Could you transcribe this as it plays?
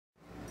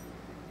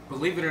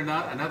Believe it or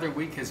not, another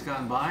week has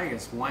gone by.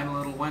 It's Wine a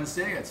Little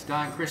Wednesday. It's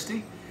Don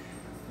Christie.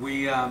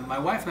 My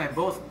wife and I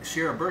both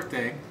share a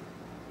birthday,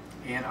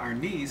 and our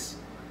niece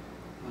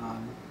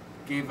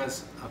gave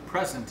us a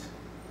present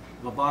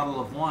of a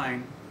bottle of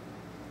wine,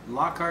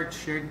 Lockhart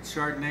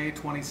Chardonnay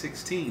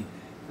 2016.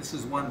 This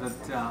is one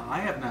that I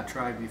have not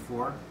tried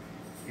before,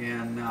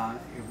 and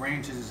it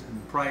ranges in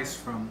price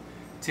from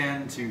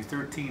 $10 to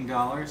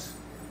 $13.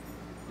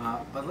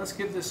 But let's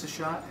give this a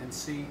shot and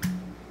see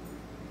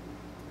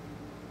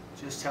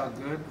just how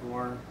good,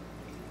 or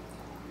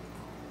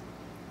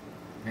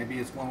maybe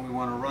it's one we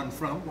want to run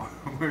from, or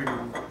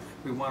where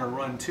we want to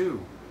run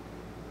to.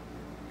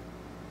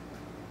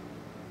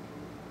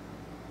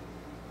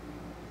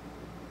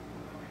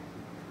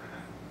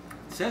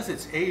 It says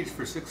it's aged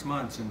for 6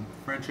 months in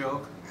French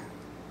oak.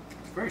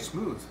 It's very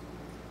smooth.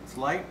 It's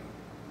light,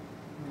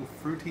 a little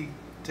fruity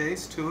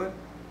taste to it.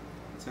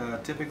 It's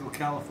a typical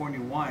California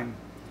wine,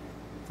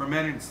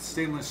 fermented in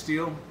stainless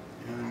steel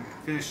and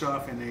finished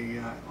off in a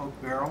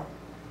oak barrel.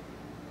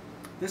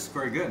 This is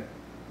very good.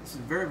 This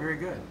is very, very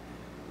good.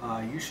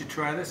 You should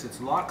try this.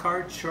 It's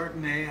Lockhart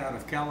Chardonnay out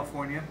of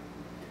California,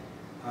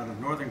 out of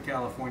Northern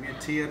California.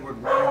 T.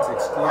 Edward Wines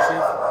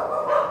exclusive.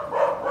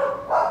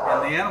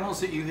 And the animals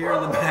that you hear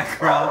in the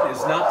background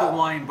is not the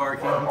wine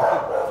barking,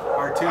 but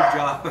our two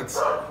dogs,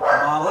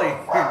 Molly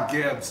and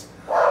Gibbs.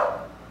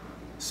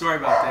 Sorry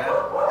about that.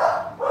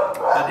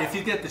 But if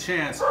you get the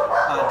chance,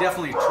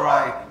 definitely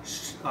try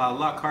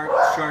Lockhart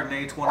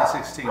Chardonnay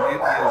 2016. It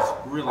is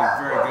really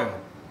very good.